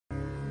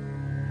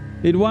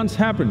It once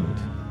happened,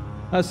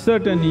 a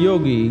certain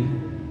yogi,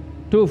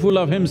 too full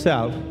of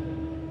himself,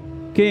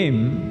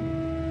 came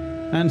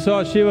and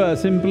saw Shiva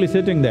simply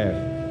sitting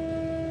there.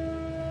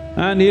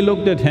 And he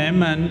looked at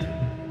him and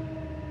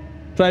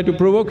tried to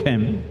provoke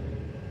him.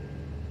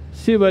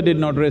 Shiva did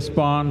not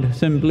respond,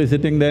 simply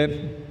sitting there.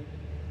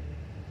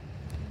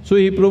 So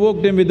he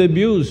provoked him with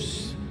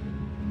abuse.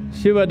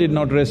 Shiva did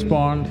not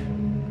respond.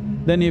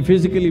 Then he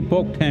physically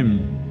poked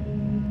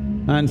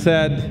him and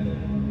said,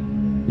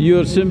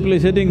 "You're simply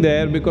sitting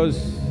there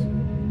because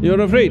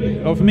you're afraid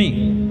of me.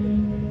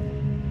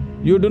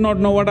 You do not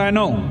know what I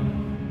know.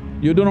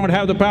 You do not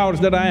have the powers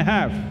that I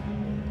have."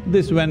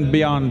 This went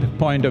beyond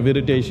point of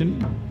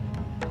irritation.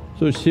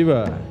 So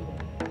Shiva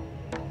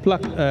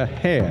plucked a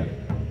hair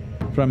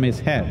from his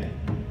head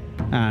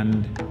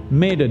and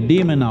made a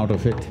demon out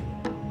of it.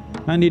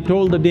 And he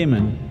told the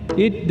demon,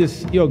 "Eat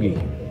this yogi,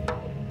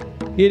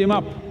 eat him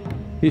up,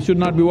 he should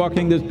not be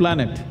walking this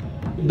planet."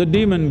 The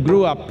demon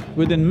grew up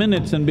within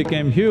minutes and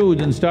became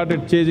huge and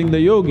started chasing the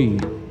yogi.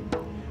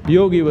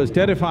 Yogi was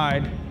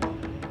terrified.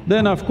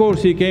 Then of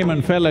course he came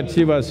and fell at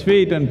Shiva's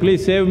feet and,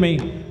 "Please save me,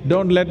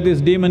 don't let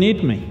this demon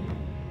eat me."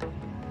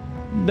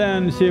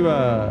 Then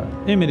Shiva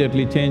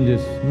immediately changed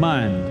his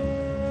mind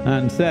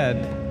and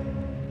said,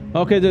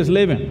 "Okay, just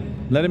leave him,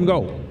 let him go."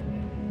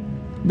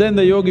 Then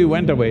the yogi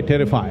went away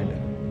terrified.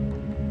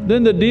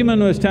 Then the demon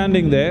was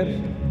standing there,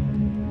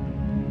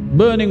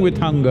 burning with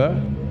hunger,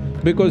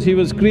 because he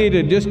was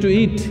created just to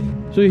eat.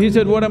 So he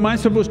said, "What am I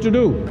supposed to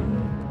do?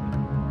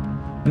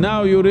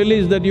 Now you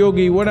release that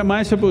yogi, what am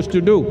I supposed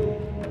to do?"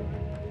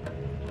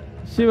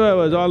 Shiva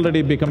was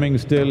already becoming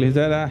still, he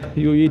said,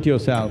 "You eat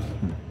yourself."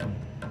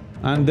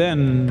 And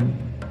then,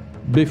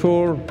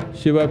 before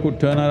Shiva could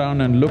turn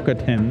around and look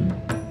at him,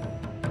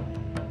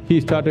 he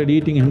started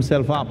eating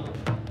himself up.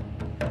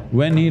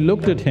 When he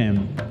looked at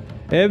him,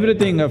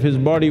 everything of his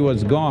body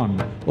was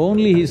gone,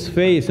 only his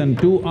face and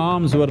two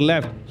arms were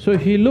left. So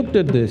he looked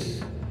at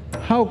this,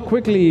 "How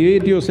quickly you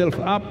ate yourself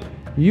up?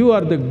 You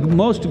are the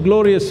most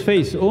glorious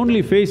face,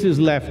 only face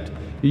is left.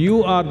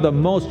 You are the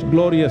most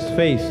glorious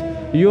face.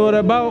 You are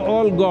above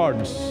all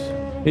gods."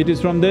 It is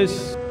from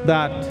this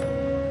that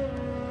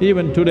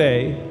even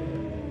today,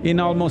 in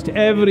almost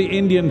every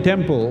Indian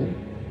temple,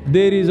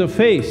 there is a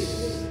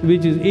face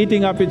which is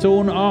eating up its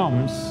own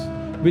arms,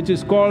 which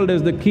is called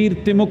as the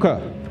Keertimukha,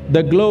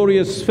 the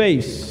glorious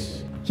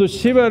face. So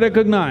Shiva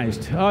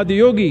recognized, or the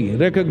yogi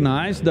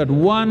recognized that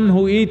one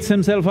who eats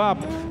himself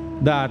up,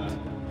 that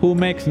who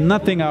makes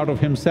nothing out of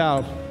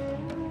himself,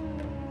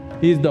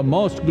 is the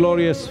most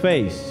glorious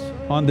face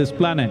on this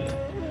planet.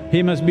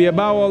 He must be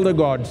above all the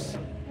gods.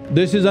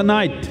 This is a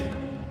night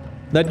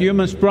that you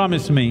must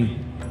promise me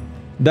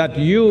that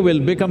you will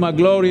become a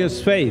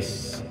glorious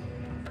face.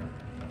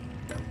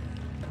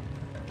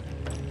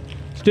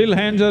 Still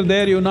hands are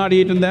there, you've not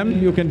eaten them,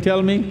 you can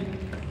tell me?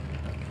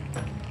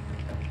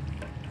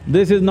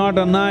 This is not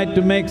a night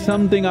to make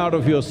something out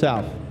of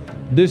yourself.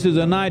 This is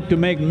a night to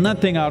make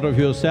nothing out of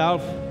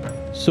yourself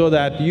so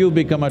that you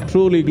become a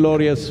truly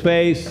glorious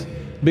face,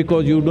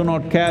 because you do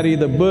not carry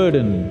the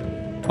burden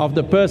of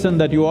the person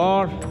that you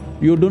are,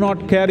 you do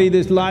not carry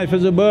this life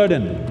as a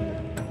burden.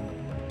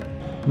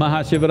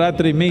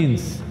 Mahashivaratri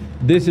means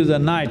this is a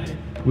night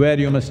where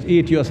you must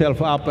eat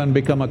yourself up and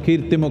become a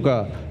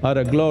Keertimukha or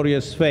a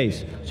glorious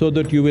face so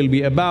that you will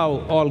be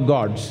above all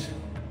gods.